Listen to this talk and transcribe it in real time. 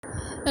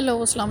Hello,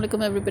 assalamu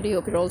alaikum everybody.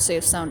 Hope you're all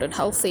safe, sound, and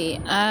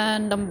healthy.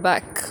 And I'm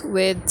back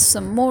with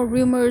some more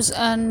rumors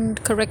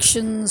and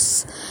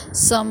corrections,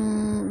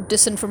 some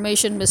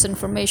disinformation,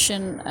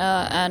 misinformation,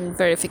 and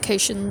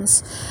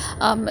verifications.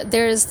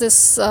 There's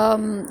this,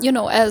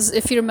 as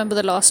if you remember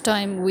the last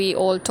time we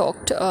all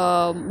talked,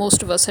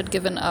 most of us had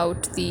given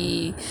out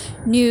the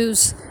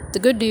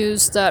good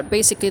news that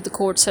basically the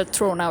courts had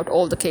thrown out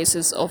all the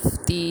cases of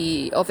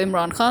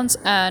Imran Khan's,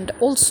 and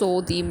also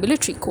the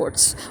military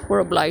courts were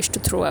obliged to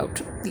throw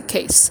out the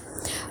case.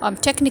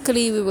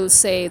 Technically, we will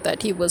say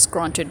that he was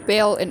granted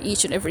bail in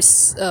each and every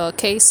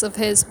case of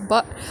his,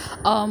 but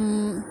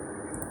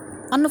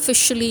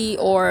unofficially,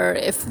 or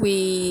if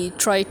we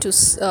try to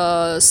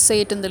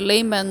say it in the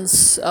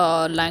layman's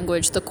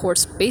language, the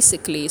courts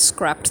basically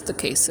scrapped the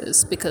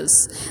cases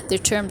because they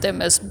termed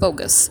them as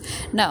bogus.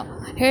 Now,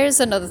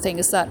 here's another thing,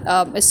 is that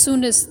as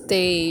soon as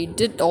they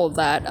did all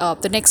that,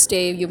 the next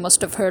day you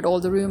must have heard all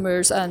the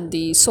rumors and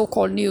the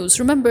so-called news.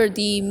 Remember,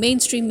 the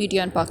mainstream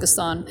media in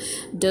Pakistan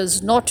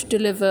does not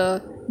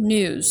deliver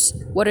news.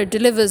 What it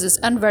delivers is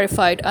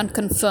unverified,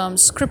 unconfirmed,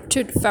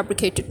 scripted,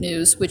 fabricated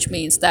news, which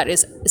means that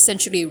is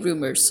essentially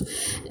rumors.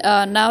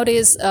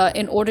 Nowadays,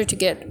 in order to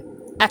get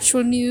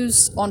actual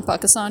news on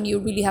Pakistan, you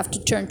really have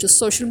to turn to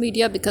social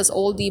media, because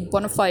all the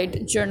bona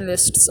fide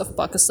journalists of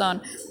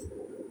Pakistan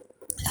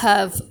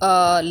have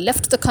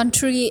left the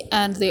country,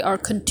 and they are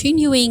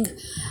continuing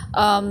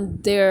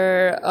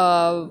their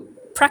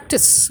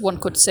practice, one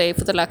could say,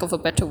 for the lack of a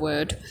better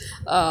word,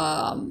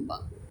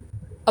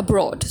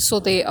 abroad. So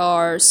they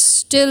are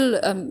still,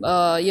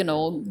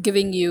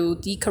 giving you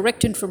the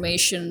correct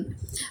information,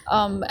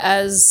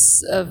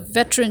 as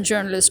veteran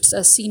journalists,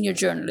 as senior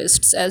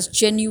journalists, as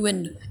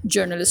genuine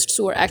journalists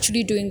who are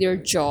actually doing their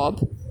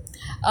job,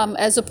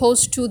 as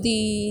opposed to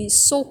the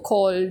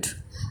so-called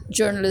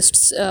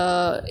journalists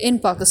in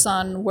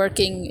Pakistan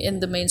working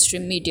in the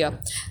mainstream media.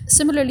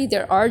 Similarly,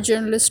 there are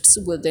journalists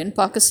within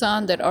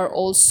Pakistan that are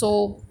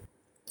also,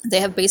 they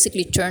have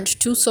basically turned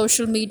to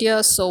social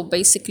media. So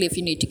basically, if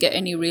you need to get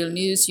any real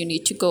news, you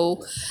need to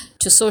go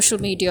to social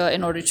media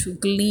in order to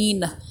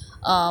glean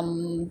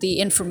the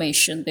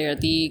information there,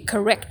 the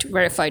correct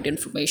verified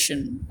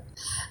information.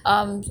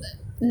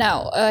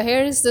 Now,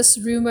 here is this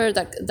rumor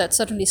that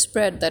suddenly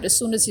spread that as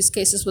soon as his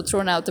cases were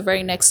thrown out, the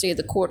very next day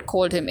the court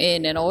called him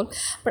in and all.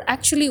 But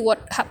actually,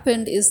 what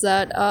happened is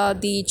that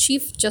the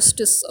Chief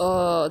Justice,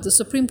 the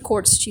Supreme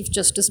Court's Chief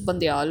Justice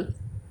Bandial,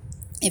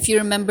 if you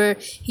remember,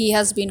 he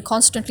has been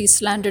constantly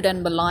slandered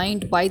and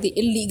maligned by the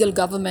illegal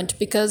government,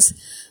 because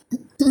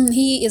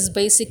he is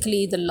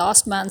basically the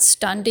last man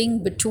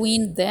standing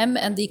between them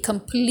and the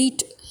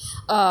complete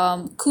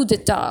coup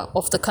d'etat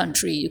of the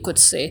country, you could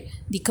say,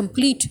 the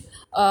complete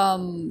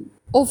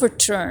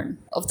overturn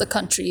of the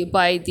country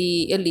by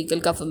the illegal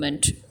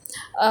government.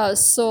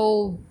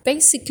 So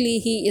basically,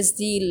 he is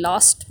the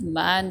last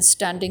man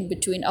standing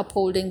between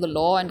upholding the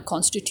law and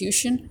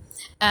constitution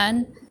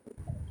and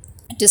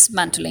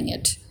dismantling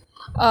it.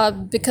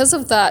 Because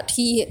of that,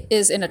 he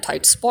is in a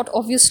tight spot,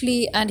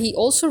 obviously, and he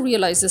also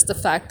realizes the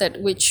fact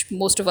that, which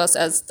most of us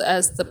as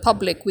the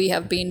public, we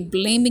have been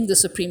blaming the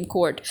Supreme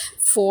Court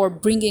for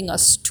bringing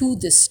us to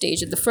this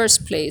stage in the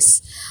first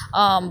place,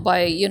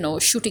 by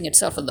shooting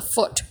itself in the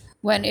foot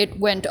when it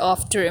went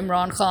after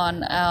Imran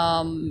Khan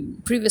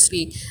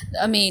previously.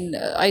 I mean,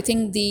 I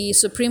think the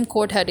Supreme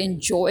Court had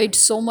enjoyed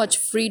so much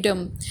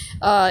freedom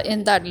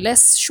in that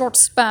less short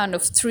span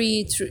of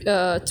 3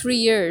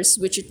 years,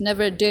 which it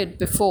never did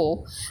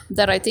before,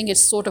 that I think it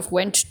sort of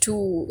went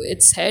to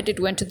its head, it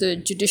went to the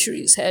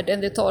judiciary's head,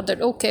 and they thought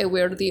that, okay,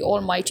 we're the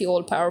almighty,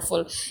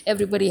 all-powerful,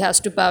 everybody has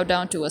to bow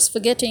down to us,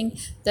 forgetting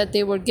that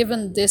they were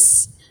given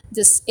this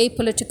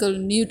apolitical,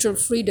 neutral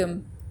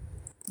freedom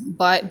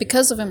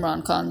because of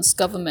Imran Khan's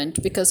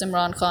government, because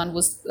Imran Khan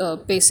was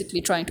basically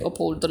trying to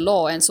uphold the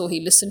law, and so he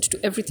listened to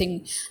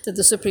everything that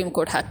the Supreme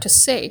Court had to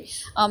say.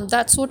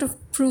 That sort of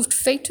proved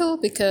fatal,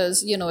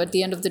 because at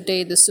the end of the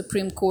day, the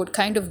Supreme Court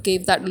kind of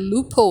gave that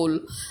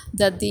loophole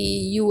that the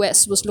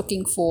US was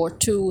looking for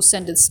to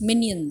send its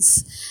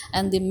minions,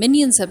 and the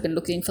minions have been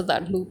looking for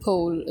that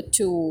loophole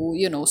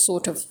to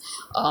sort of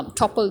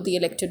topple the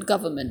elected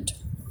government.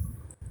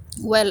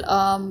 Well,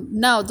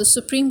 now the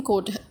Supreme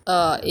Court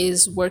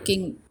is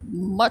working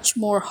much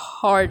more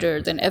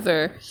harder than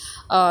ever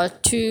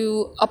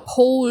to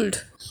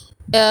uphold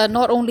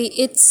not only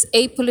its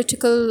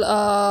apolitical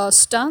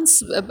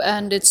stance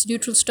and its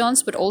neutral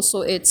stance, but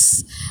also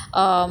its,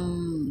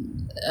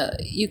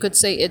 you could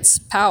say, its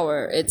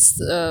power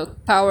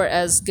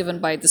as given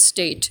by the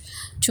state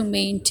to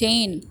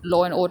maintain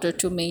law and order,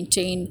 to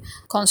maintain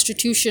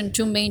constitution,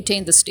 to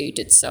maintain the state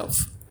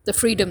itself, the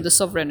freedom, the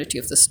sovereignty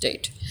of the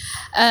state.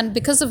 And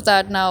because of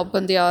that, now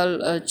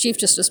Chief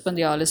Justice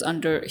Bandial is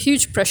under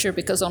huge pressure,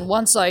 because on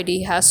one side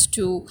he has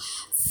to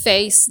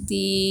face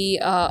the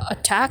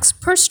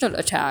personal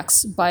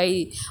attacks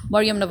by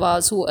Maryam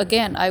Nawaz, who,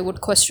 again, I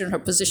would question her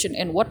position.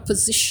 In what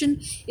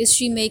position is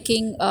she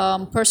making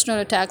personal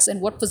attacks? In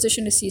what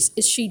position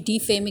is she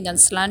defaming and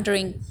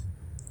slandering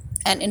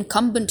an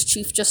incumbent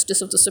Chief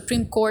Justice of the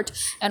Supreme Court,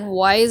 and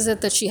why is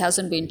it that she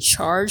hasn't been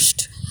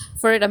charged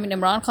for it? I mean,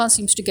 Imran Khan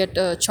seems to get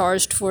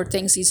charged for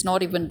things he's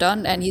not even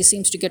done, and he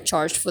seems to get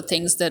charged for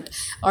things that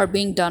are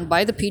being done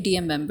by the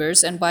PDM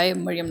members and by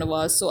Maryam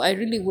Nawaz. So I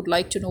really would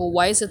like to know,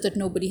 why is it that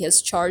nobody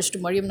has charged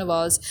Maryam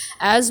Nawaz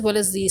as well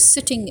as the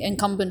sitting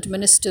incumbent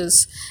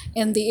ministers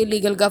in the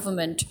illegal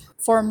government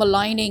for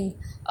maligning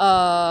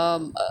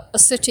a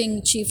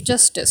sitting Chief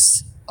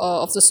Justice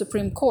of the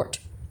Supreme Court?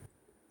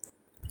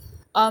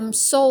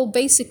 So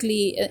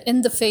basically,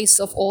 in the face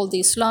of all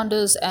these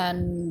slanders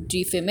and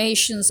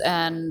defamations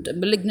and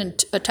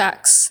malignant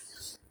attacks,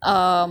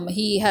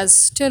 he has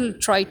still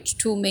tried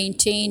to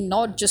maintain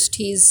not just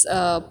his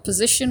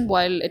position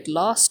while it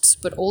lasts,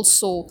 but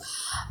also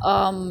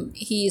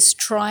he is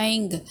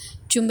trying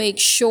to make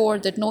sure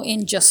that no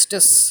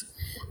injustice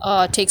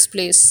takes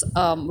place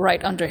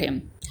right under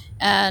him.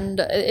 And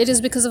it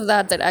is because of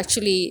that that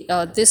actually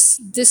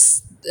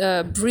this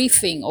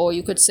briefing, or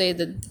you could say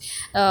that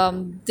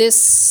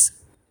this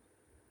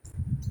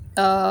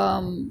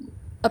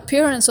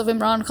appearance of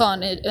Imran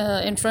Khan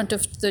in front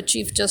of the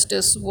Chief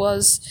Justice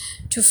was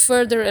to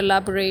further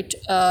elaborate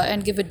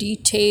and give a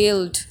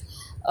detailed,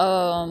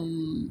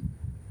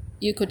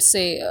 you could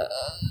say,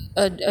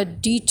 a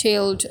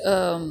detailed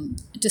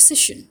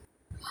decision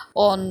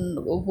on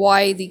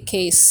why the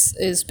case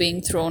is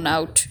being thrown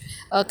out.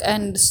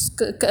 And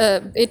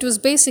it was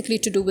basically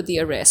to do with the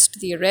arrest.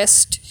 The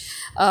arrest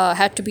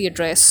had to be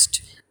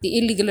addressed. The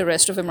illegal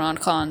arrest of Imran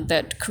Khan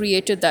that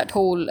created that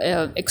whole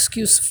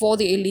excuse for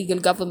the illegal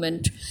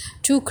government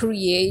to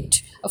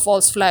create a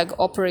false flag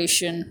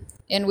operation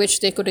in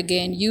which they could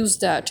again use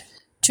that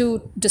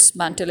to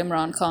dismantle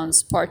Imran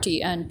Khan's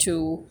party and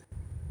to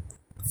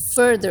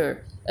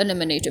further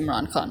eliminate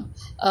Imran Khan,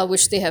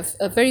 which they have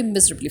very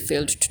miserably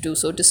failed to do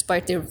so,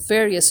 despite their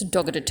various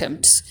dogged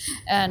attempts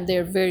and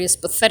their various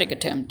pathetic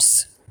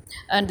attempts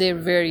and their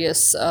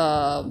various,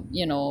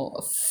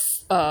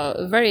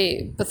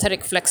 very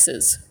pathetic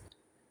flexes.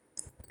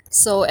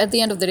 So at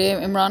the end of the day,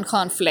 Imran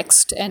Khan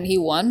flexed and he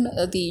won.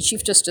 The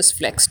Chief Justice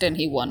flexed and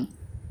he won.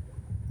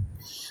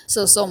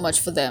 So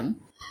much for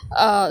them.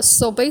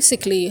 So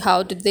basically,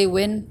 how did they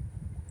win?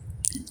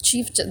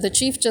 The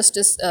Chief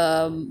Justice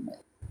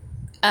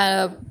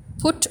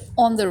put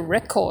on the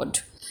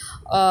record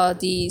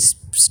the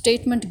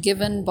statement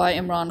given by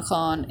Imran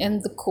Khan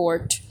in the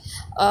court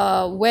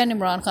when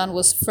Imran Khan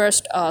was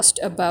first asked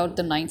about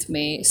the 9th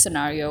May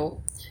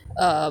scenario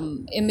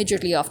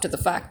immediately after the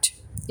fact.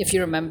 If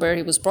you remember,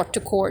 he was brought to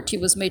court, he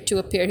was made to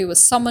appear, he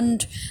was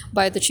summoned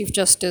by the Chief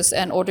Justice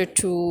and ordered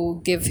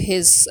to give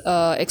his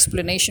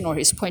explanation or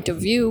his point of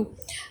view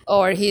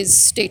or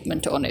his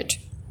statement on it.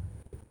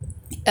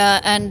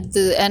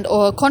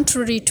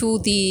 Contrary to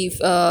the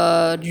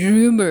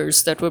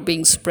rumors that were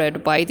being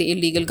spread by the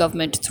illegal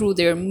government through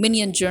their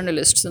minion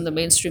journalists in the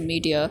mainstream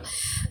media,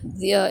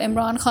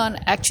 Imran Khan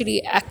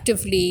actually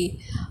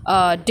actively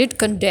did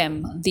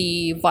condemn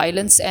the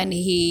violence, and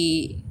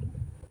he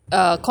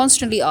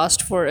constantly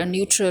asked for a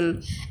neutral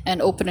and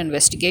open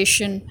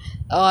investigation.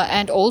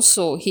 And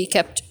also, he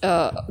kept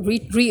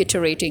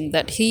reiterating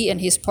that he and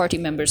his party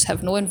members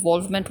have no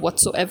involvement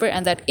whatsoever,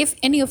 and that if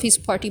any of his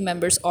party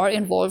members are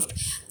involved,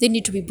 they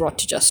need to be brought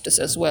to justice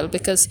as well,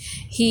 because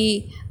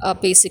he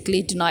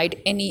basically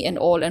denied any and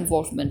all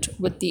involvement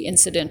with the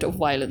incident of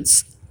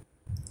violence.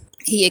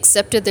 He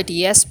accepted that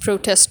yes,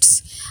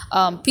 protests,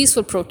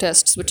 peaceful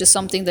protests, which is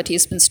something that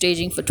he's been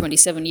staging for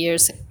 27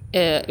 years,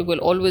 it will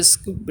always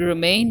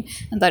remain,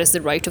 and that is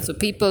the right of the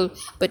people.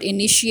 But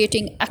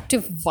initiating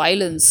active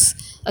violence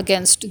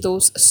against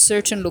those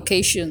certain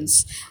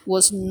locations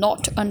was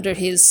not under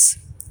his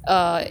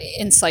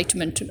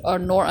incitement or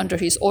nor under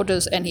his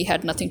orders, and he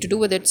had nothing to do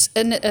with it.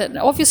 And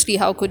obviously,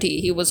 how could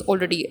he? He was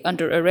already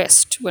under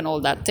arrest when all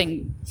that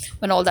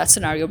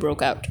scenario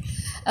broke out.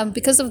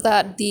 Because of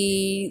that,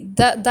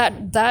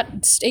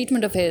 that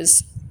statement of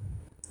his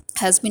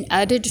has been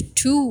added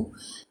to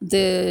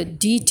the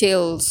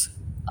details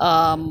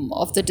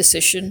of the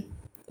decision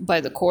by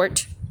the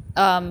court,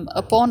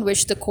 upon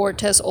which the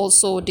court has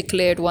also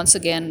declared once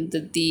again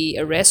that the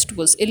arrest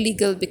was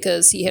illegal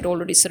because he had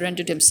already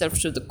surrendered himself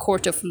to the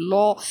court of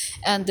law,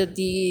 and that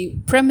the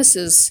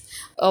premises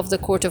of the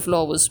court of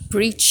law was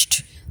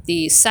breached.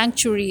 The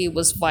sanctuary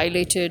was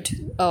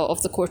violated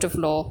of the court of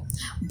law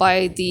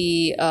by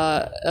the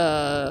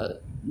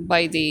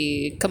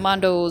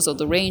commandos or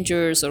the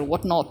rangers or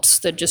whatnots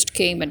that just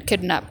came and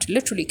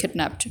literally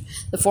kidnapped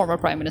the former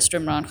Prime Minister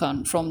Imran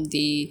Khan from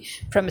the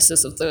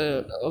premises of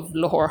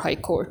Lahore High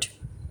Court.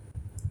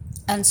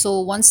 And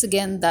so once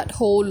again, that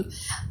whole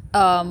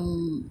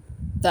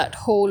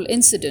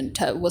incident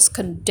was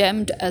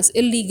condemned as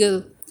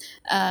illegal.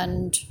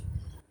 And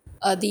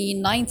the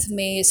 9th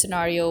May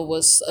scenario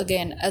was,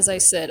 again, as I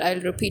said,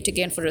 I'll repeat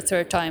again for a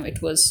third time, it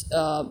was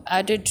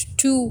added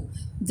to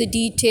the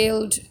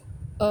detailed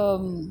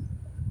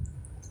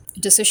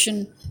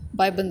decision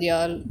by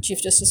Bandial, Chief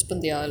Justice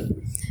Bandial,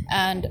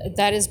 and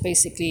that is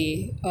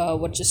basically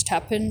what just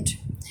happened.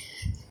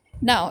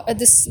 Now,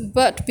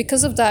 but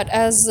because of that,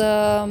 as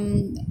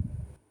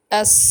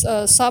As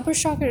Saber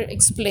Shakir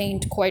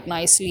explained quite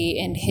nicely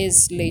in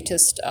his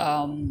latest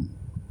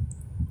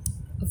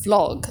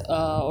vlog,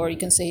 or you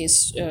can say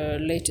his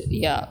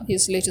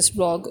latest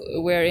vlog,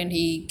 wherein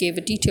he gave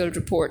a detailed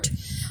report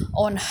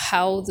on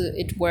how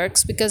it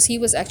works, because he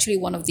was actually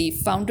one of the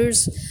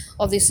founders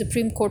of the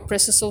Supreme Court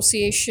Press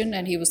Association,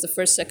 and he was the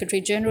first Secretary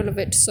General of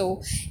it.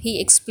 So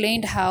he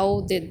explained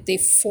how they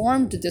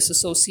formed this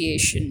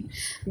association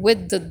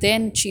with the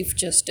then Chief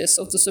Justice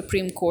of the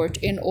Supreme Court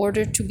in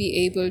order to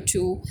be able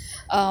to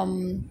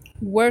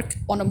work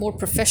on a more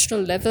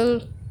professional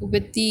level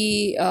with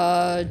the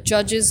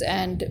judges,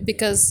 and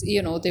because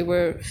they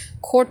were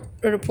court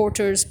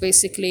reporters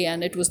basically,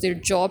 and it was their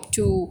job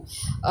to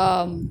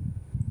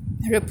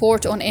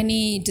report on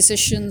any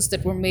decisions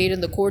that were made in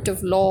the court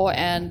of law,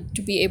 and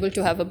to be able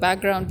to have a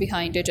background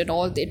behind it and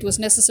all. It was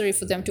necessary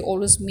for them to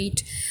always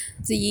meet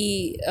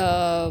the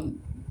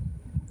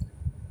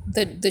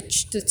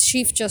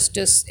chief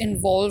justice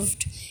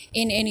involved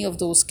in any of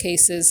those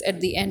cases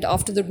at the end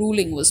after the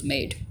ruling was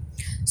made.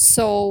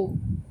 So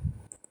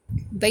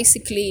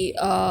basically,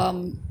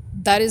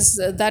 that is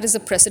a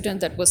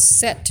precedent that was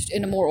set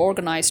in a more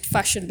organized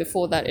fashion.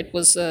 Before that, it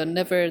was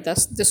never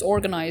thus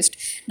disorganized.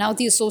 Now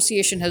the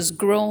association has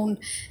grown,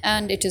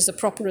 and it is a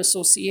proper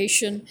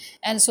association.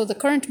 And so the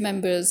current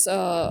members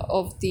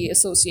of the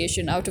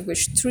association, out of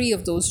which 3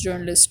 of those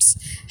journalists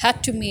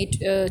had to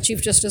meet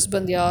Chief Justice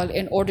Bandial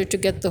in order to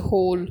get the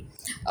whole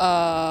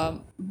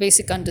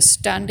basic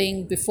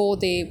understanding before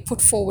they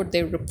put forward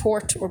their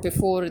report, or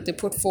before they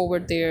put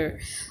forward their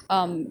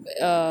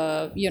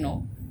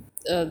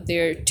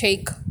their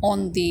take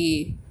on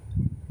the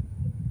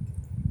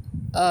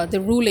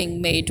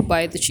ruling made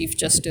by the Chief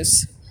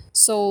Justice.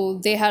 So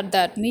they had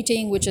that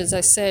meeting, which, as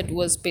I said,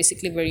 was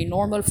basically very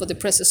normal for the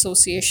press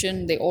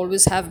association. They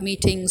always have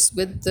meetings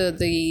with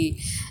the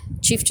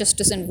Chief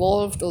Justice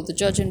involved or the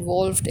judge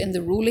involved in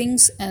the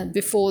rulings, and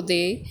before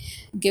they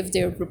give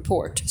their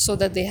report, so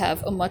that they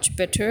have a much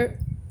better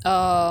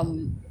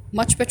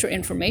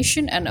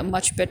information, and a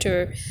much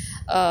better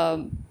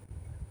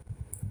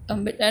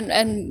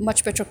and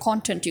much better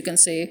content, you can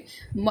say,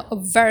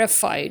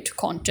 verified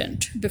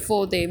content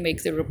before they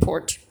make the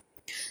report.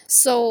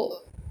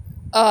 So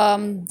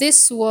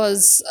this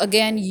was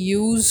again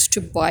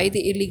used by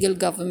the illegal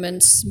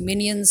government's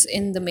minions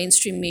in the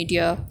mainstream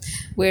media,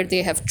 where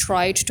they have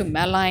tried to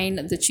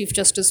malign the Chief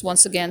Justice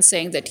once again,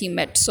 saying that he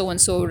met so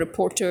and so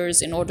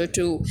reporters in order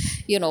to,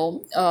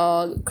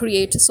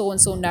 create a so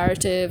and so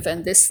narrative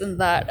and this and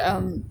that.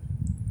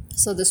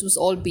 So this was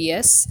all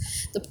BS.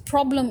 The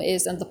problem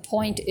is, and the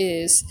point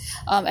is,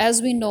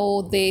 as we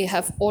know, they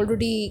have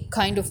already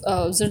kind of,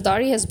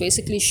 Zardari has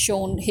basically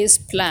shown his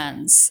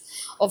plans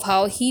of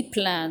how he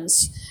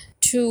plans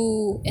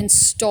to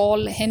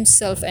install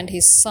himself and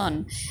his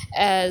son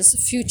as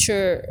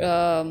future,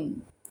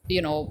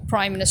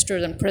 prime minister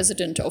and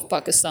president of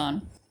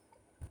Pakistan,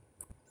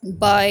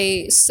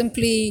 by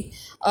simply,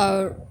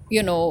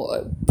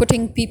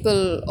 putting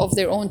people of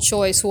their own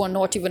choice who are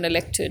not even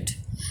elected.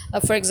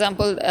 For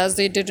example, as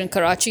they did in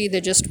Karachi,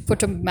 they just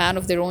put a man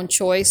of their own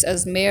choice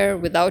as mayor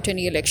without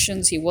any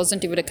elections. He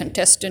wasn't even a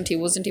contestant. He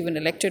wasn't even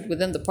elected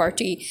within the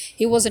party.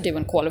 He wasn't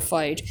even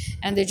qualified.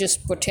 And they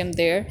just put him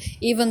there,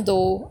 even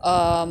though,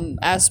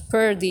 as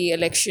per the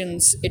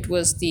elections, it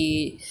was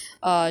the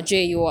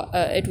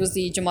it was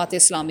the Jamaat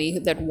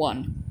Islami that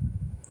won.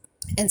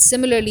 And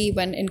similarly,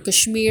 when in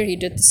Kashmir, he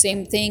did the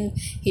same thing.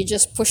 He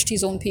just pushed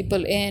his own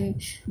people in.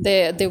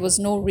 There was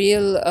no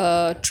real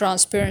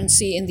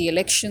transparency in the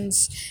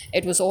elections.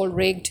 It was all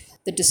rigged.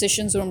 The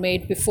decisions were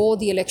made before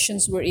the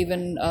elections were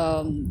even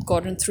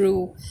gotten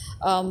through,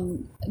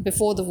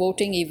 before the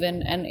voting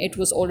even, and it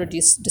was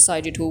already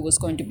decided who was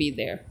going to be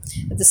there.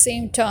 At the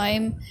same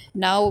time,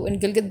 now in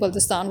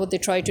Gilgit-Baltistan, what they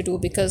tried to do,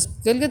 because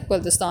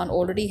Gilgit-Baltistan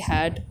already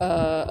had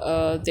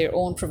their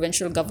own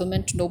provincial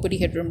government, nobody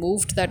had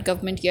removed that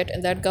government yet,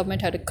 and that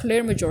government had a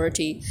clear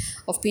majority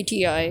of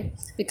PTI,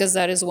 because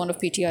that is one of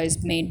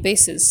PTI's main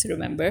bases,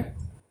 remember.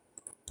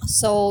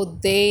 So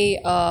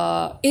they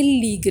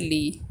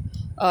illegally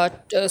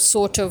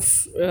sort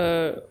of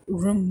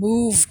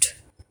removed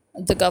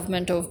the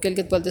government of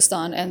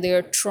Gilgit-Baltistan, and they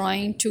are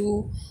trying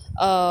to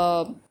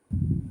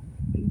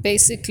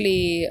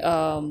basically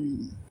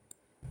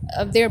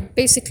they're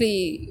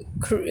basically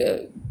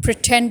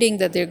pretending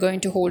that they're going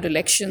to hold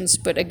elections,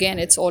 but again,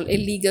 it's all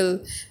illegal,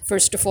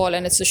 first of all,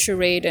 and it's a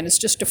charade, and it's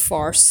just a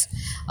farce.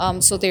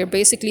 So they're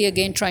basically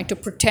again trying to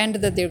pretend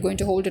that they're going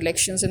to hold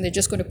elections, and they're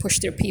just going to push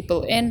their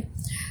people in.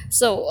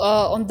 So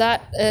on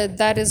that,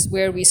 that is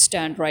where we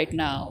stand right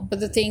now. But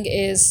the thing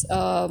is,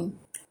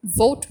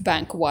 vote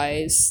bank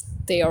wise,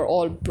 they are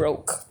all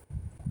broke.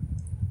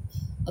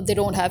 They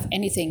don't have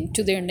anything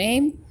to their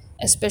name,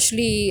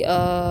 especially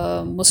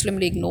Muslim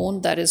League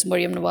known, that is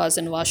Maryam Nawaz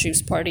and Nawaz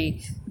Sharif's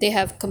party. They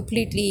have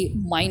completely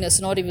minus,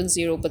 not even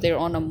zero, but they're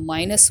on a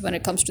minus when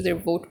it comes to their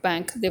vote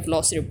bank. They've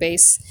lost their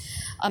base.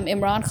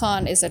 Imran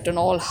Khan is at an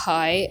all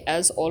high,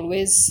 as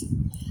always.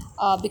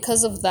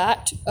 Because of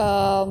that,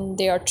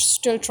 they are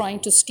still trying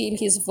to steal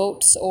his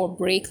votes or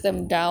break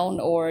them down,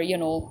 or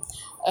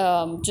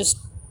just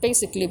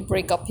basically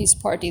break up his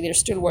party. They're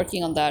still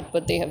working on that,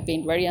 but they have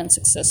been very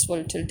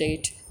unsuccessful till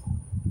date.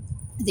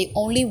 The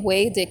only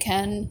way they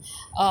can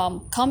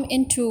come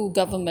into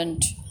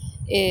government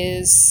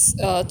is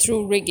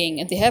through rigging,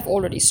 and they have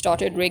already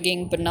started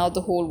rigging, but now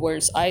the whole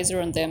world's eyes are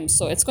on them.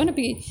 So it's going to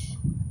be,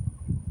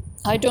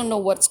 I don't know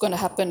what's going to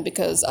happen,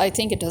 because I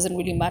think it doesn't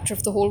really matter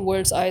if the whole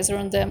world's eyes are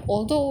on them.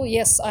 Although,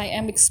 yes, I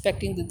am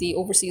expecting that the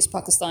overseas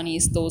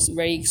Pakistanis, those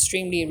very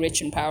extremely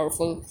rich and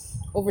powerful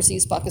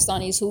overseas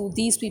Pakistanis, who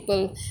these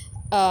people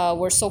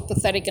were so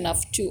pathetic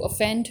enough to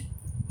offend,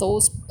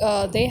 those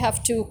they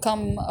have to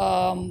come.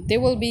 They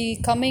will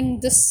be coming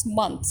this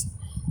month,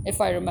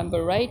 if I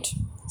remember right.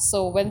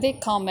 So when they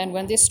come and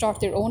when they start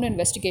their own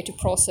investigative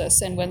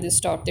process, and when they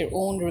start their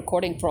own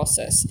recording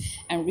process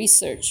and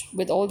research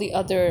with all the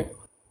other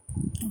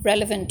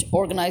relevant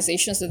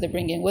organizations that they're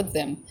bringing with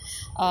them,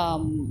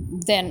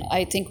 then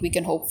I think we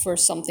can hope for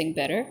something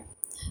better.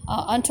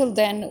 Until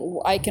then,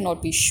 I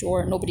cannot be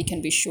sure. Nobody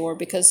can be sure,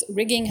 because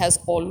rigging has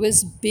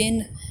always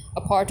been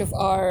a part of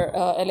our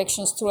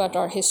elections throughout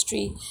our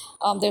history.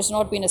 There's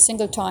not been a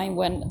single time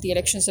when the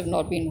elections have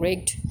not been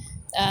rigged.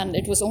 And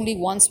it was only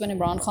once when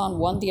Imran Khan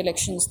won the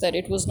elections that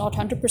it was not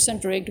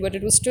 100% rigged, but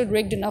it was still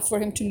rigged enough for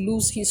him to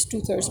lose his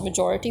two-thirds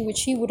majority,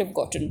 which he would have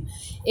gotten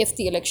if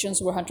the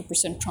elections were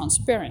 100%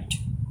 transparent.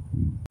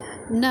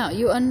 Now,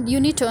 you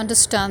need to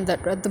understand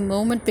that at the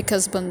moment,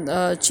 because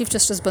Chief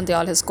Justice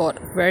Bandial has got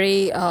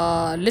very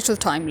little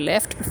time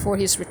left before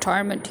his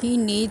retirement, he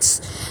needs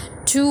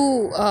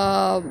to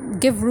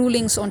give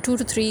rulings on 2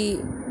 to 3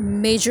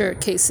 major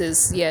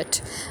cases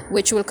yet,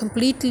 which will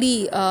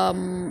completely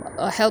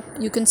help.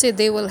 You can say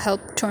they will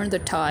help turn the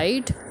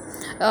tide.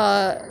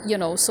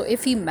 So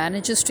if he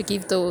manages to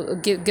give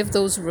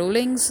those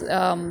rulings,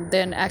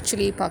 then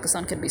actually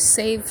Pakistan can be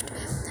saved.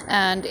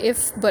 And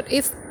if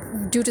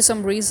due to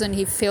some reason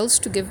he fails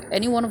to give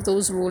any one of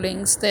those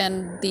rulings,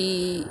 then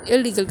the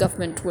illegal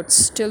government would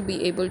still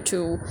be able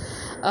to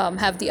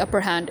have the upper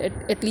hand,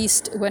 at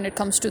least when it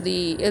comes to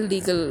the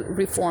illegal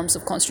reforms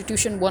of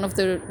constitution. One of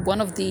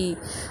the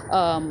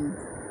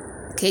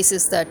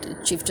cases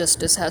that Chief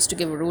Justice has to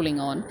give a ruling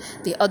on.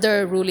 The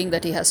other ruling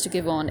that he has to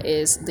give on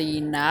is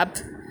the NAB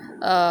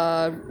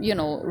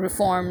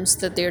reforms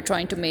that they're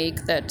trying to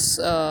make, that's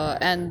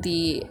and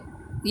the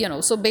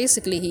so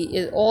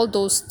basically all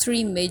those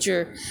 3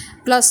 major,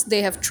 plus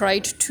they have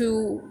tried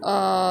to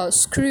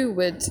screw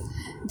with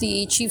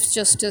the Chief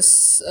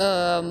Justice,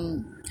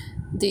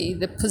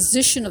 the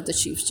position of the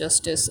Chief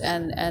Justice,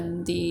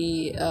 and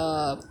the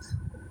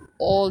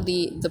all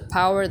the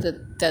power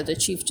that the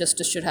Chief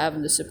Justice should have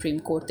in the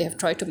Supreme Court. They have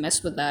tried to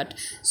mess with that,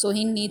 so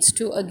he needs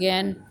to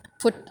again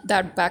put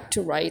that back to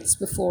rights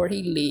before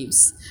he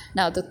leaves.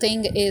 Now the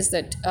thing is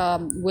that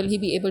will he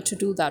be able to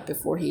do that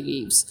before he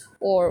leaves,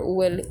 or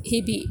will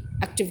he be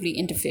actively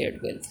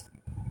interfered with?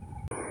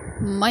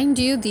 Mind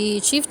you, the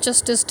Chief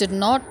Justice did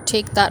not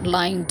take that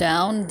lying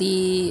down,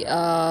 the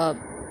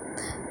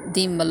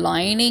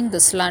maligning, the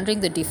slandering,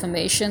 the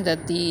defamation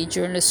that the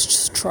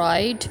journalists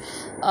tried,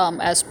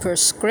 as per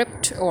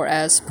script, or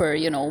as per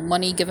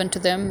money given to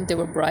them. They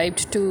were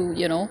bribed to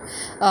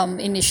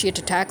initiate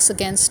attacks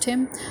against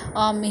him.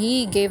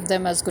 He gave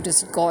them as good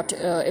as he got,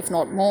 if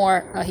not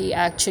more. He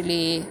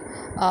actually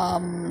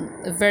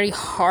very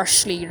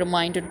harshly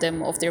reminded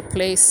them of their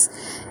place.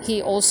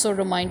 He also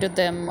reminded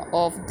them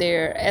of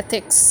their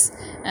ethics,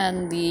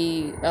 and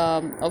the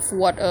of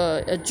what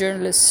a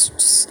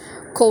journalist's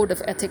code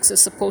of ethics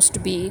is supposed to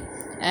be.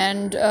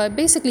 And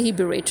basically he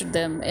berated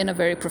them in a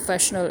very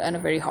professional and a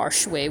very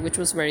harsh way, which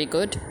was very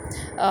good.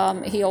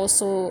 He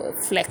also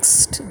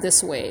flexed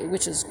this way,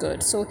 which is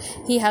good. So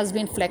he has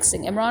been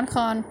flexing. Imran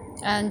Khan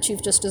and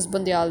Chief Justice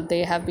Bandial,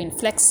 they have been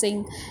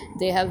flexing,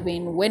 they have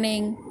been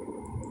winning,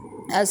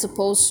 as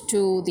opposed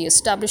to the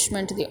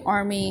establishment, the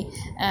army,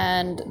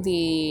 and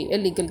the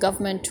illegal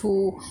government,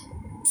 who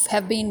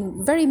have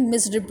been very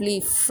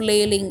miserably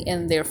flailing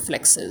in their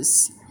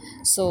flexes.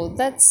 So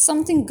that's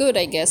something good,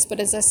 I guess. But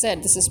as I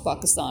said, this is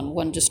Pakistan.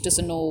 One just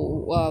doesn't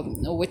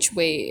know which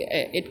way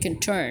it can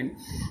turn.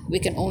 We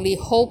can only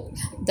hope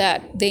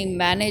that they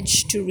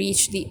manage to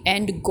reach the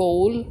end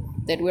goal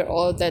that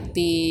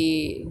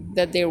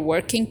they're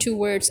working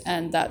towards,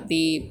 and that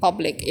the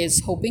public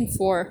is hoping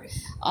for,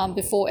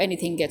 before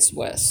anything gets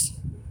worse.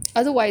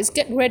 Otherwise,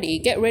 get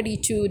ready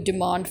to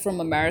demand from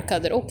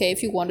America that, okay,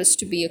 if you want us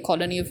to be a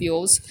colony of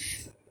yours,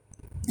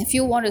 if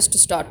you want us to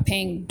start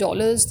paying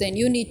dollars, then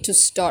you need to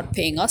start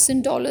paying us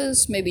in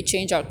dollars, maybe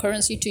change our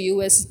currency to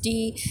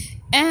USD,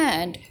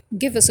 and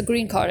give us a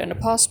green card and a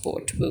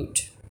passport to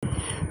boot.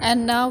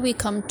 And now we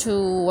come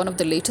to one of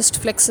the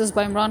latest flexes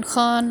by Imran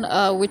Khan,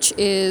 which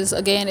is,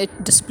 again,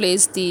 it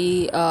displays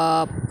the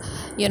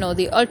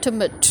the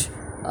ultimate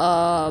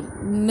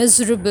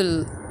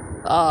miserable,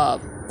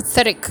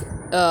 pathetic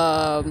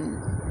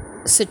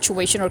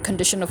situation or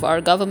condition of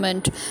our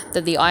government,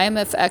 that the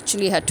IMF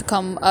actually had to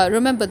come.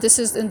 Remember, this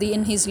is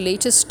in his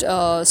latest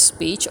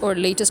speech or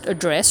latest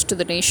address to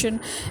the nation.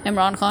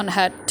 Imran Khan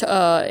had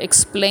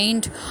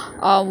explained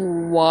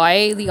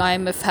why the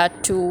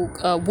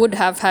IMF would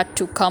have had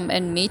to come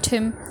and meet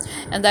him,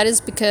 and that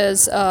is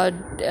because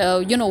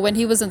when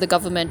he was in the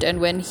government and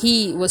when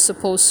he was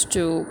supposed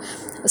to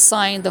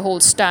sign the whole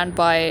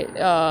standby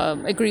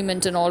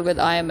agreement and all with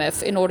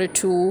IMF in order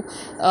to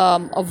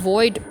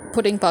avoid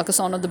putting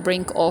Pakistan on the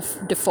brink of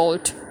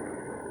default.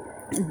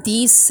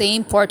 These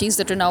same parties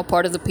that are now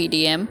part of the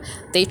PDM,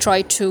 they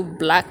tried to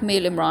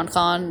blackmail Imran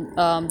Khan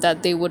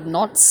that they would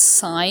not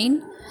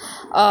sign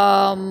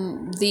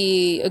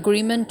the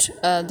agreement.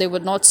 They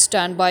would not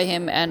stand by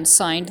him and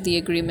signed the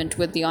agreement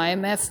with the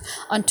IMF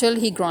until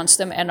he grants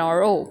them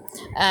NRO.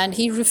 And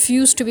he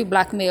refused to be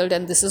blackmailed,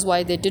 and this is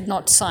why they did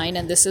not sign.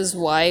 And this is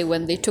why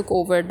when they took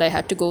over, they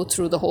had to go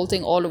through the whole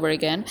thing all over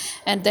again.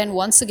 And then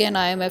once again,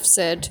 IMF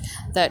said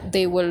that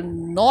they will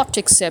not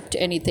accept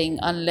anything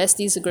unless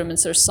these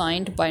agreements are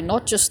signed by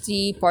not just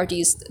the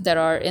parties that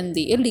are in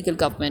the illegal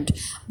government,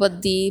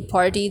 but the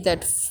party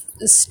that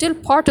is still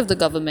part of the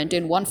government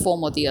in one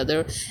form or the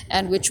other,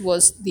 and which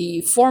was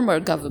the former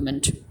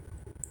government,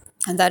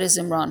 and that is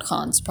Imran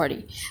Khan's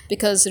party.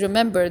 Because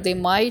remember, they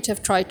might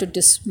have tried to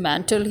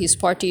dismantle his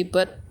party,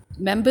 but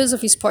members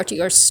of his party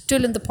are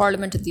still in the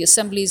parliament and the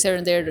assemblies here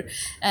and there,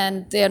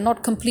 and they are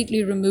not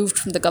completely removed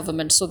from the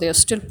government, so they are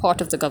still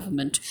part of the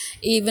government,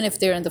 even if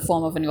they're in the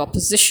form of an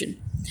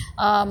opposition.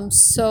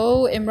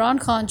 So Imran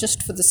Khan,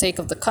 just for the sake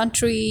of the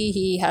country,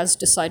 he has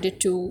decided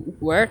to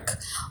work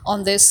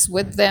on this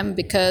with them,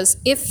 because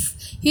if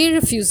he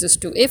refuses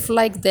to, if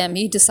like them,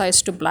 he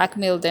decides to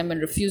blackmail them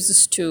and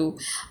refuses to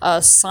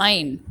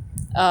sign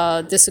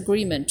this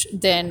agreement,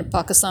 then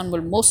Pakistan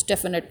will most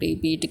definitely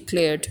be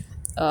declared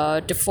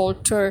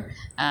defaulter,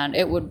 and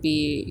it would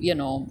be,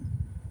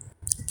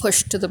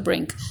 pushed to the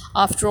brink.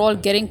 After all,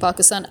 getting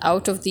Pakistan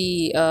out of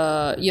the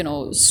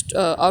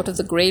out of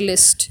the grey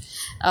list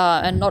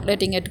and not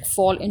letting it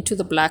fall into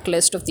the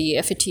blacklist of the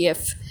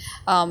FATF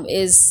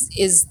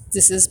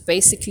is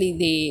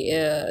basically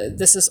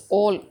this is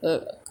all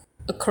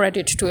a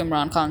credit to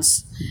Imran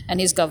Khan's and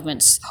his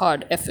government's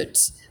hard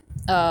efforts,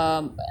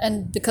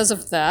 and because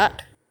of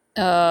that,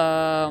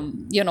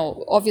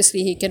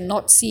 obviously he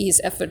cannot see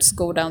his efforts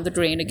go down the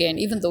drain again,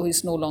 even though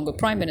he's no longer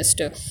prime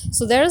minister.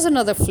 So there is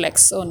another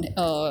flex on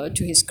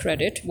to his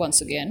credit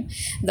once again.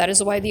 That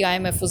is why the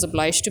IMF was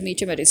obliged to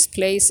meet him at his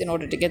place in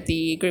order to get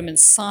the agreement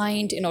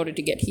signed, in order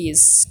to get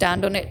his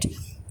stand on it,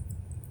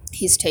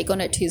 his take on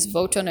it, his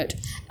vote on it.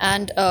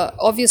 And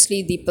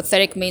obviously the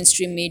pathetic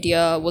mainstream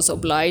media was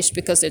obliged,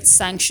 because it's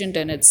sanctioned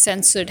and it's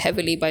censored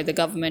heavily by the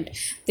government.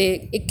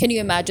 Can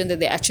you imagine that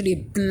they actually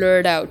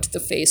blurred out the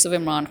face of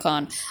Imran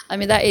Khan? I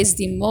mean, that is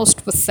the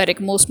most pathetic,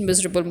 most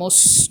miserable,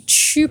 most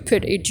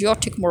stupid,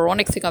 idiotic,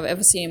 moronic thing I've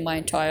ever seen in my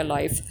entire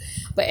life.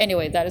 But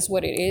anyway, that is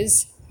what it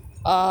is.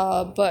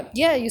 But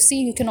yeah, you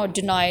see, you cannot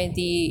deny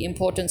the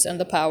importance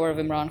and the power of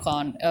Imran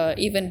Khan.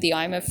 Even the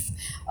IMF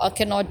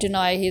cannot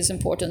deny his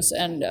importance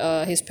and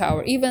his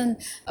power. Even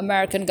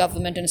American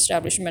government and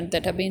establishment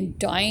that have been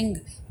dying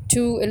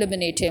to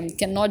eliminate him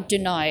cannot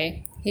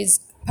deny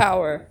his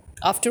power.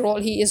 After all,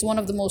 he is one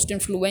of the most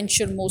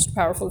influential, most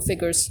powerful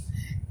figures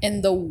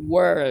in the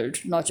world,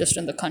 not just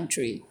in the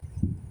country.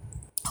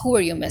 Who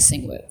are you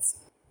messing with?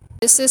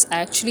 This is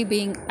actually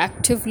being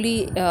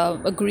actively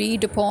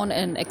agreed upon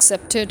and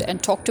accepted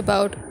and talked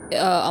about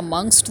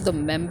amongst the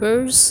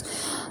members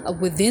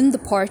within the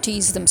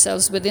parties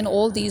themselves, within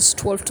all these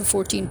 12 to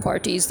 14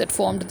 parties that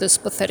formed this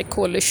pathetic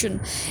coalition.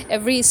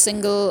 Every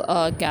single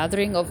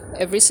gathering of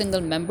every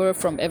single member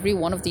from every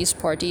one of these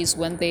parties,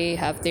 when they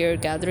have their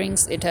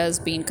gatherings, it has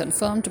been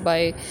confirmed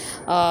by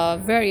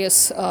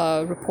various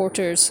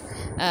reporters,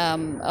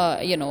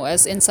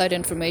 as inside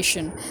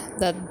information,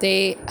 that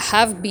they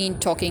have been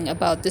talking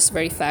about this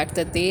very fact,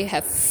 that they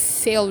have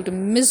failed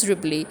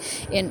miserably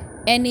in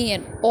any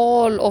and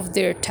all of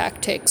their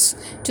tactics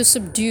to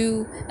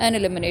subdue and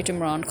eliminate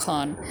Imran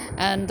Khan,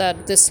 and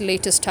that this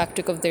latest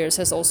tactic of theirs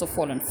has also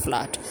fallen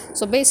flat.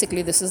 So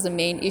basically, this is the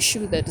main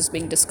issue that is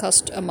being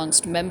discussed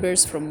amongst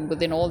members from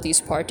within all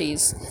these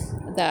parties,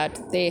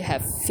 that they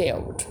have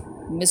failed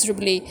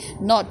miserably,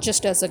 not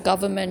just as a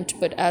government,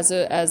 but as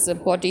a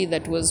body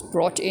that was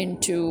brought in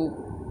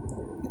to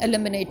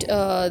eliminate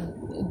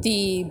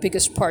the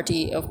biggest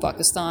party of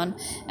Pakistan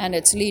and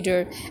its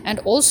leader. And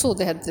also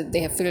they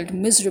have failed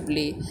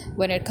miserably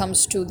when it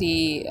comes to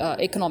the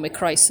economic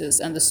crisis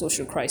and the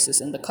social crisis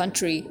in the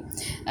country.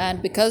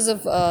 And because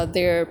of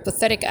their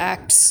pathetic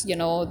acts,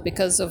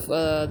 because of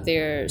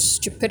their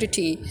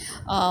stupidity,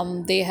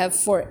 they have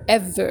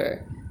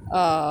forever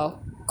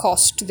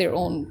cost their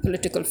own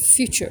political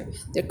future.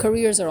 Their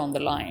careers are on the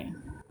line.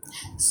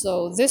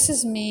 So this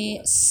is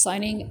me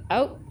signing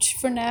out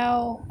for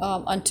now,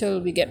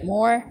 until we get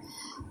more.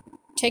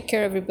 Take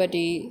care,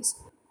 everybody.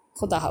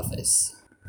 Khuda Hafiz.